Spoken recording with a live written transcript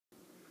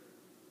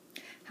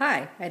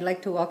Hi, I'd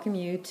like to welcome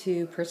you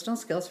to Personal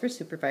Skills for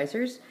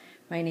Supervisors.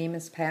 My name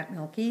is Pat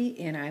Milkey,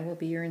 and I will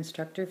be your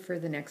instructor for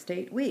the next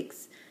 8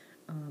 weeks.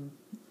 Um,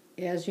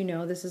 as you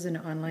know, this is an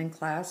online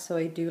class, so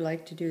I do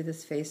like to do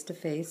this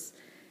face-to-face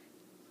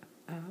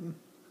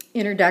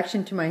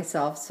introduction to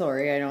myself.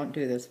 Sorry, I don't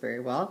do this very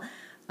well.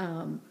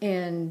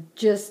 And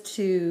just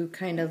to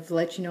kind of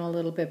let you know a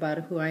little bit about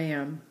who I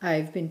am.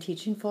 I've been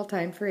teaching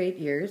full-time for 8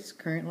 years,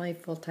 currently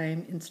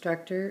full-time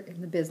instructor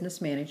in the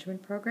business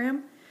management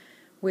program,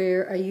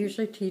 where I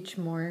usually teach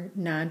more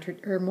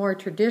more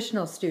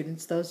traditional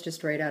students, those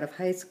just right out of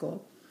high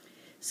school.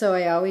 So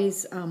I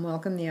always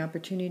welcome the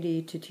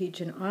opportunity to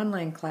teach an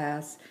online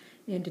class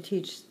and to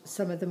teach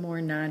some of the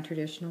more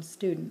non-traditional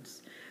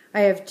students.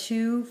 I have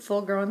two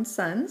full-grown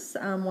sons.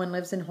 One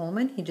lives in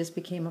Holman. He just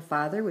became a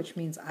father, which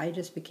means I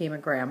just became a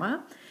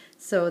grandma.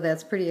 So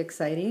that's pretty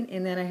exciting.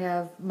 And then I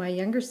have my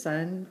younger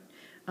son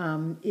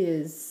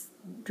is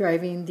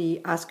driving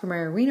the Oscar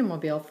Mayer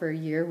Wienermobile for a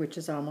year, which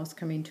is almost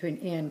coming to an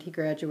end. He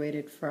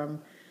graduated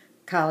from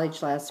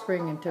college last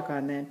spring and took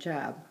on that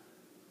job.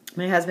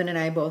 My husband and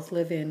I both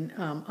live in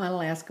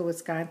Unalaska,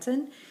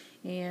 Wisconsin,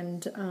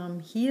 and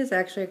he is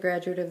actually a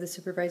graduate of the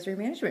supervisory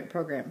management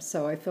program,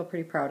 so I feel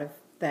pretty proud of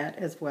that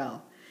as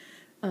well.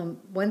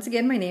 Once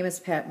again, my name is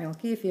Pat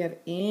Milkey. If you have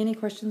any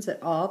questions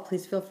at all,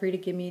 please feel free to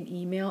give me an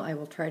email. I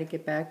will try to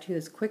get back to you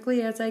as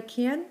quickly as I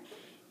can,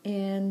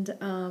 and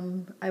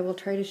I will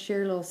try to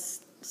share little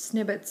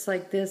snippets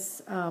like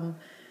this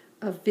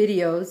of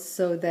videos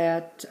so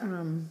that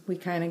we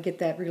kind of get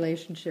that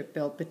relationship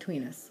built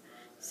between us.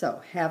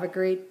 So have a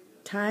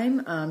great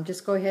time.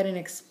 Just go ahead and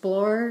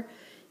explore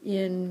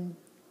in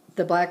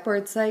the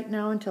Blackboard site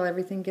now until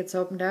everything gets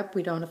opened up.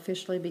 We don't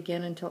officially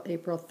begin until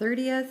April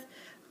 30th,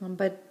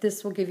 but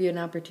this will give you an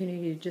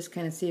opportunity to just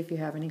kind of see if you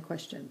have any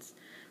questions.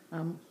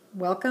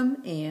 Welcome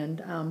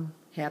and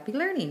happy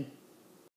learning.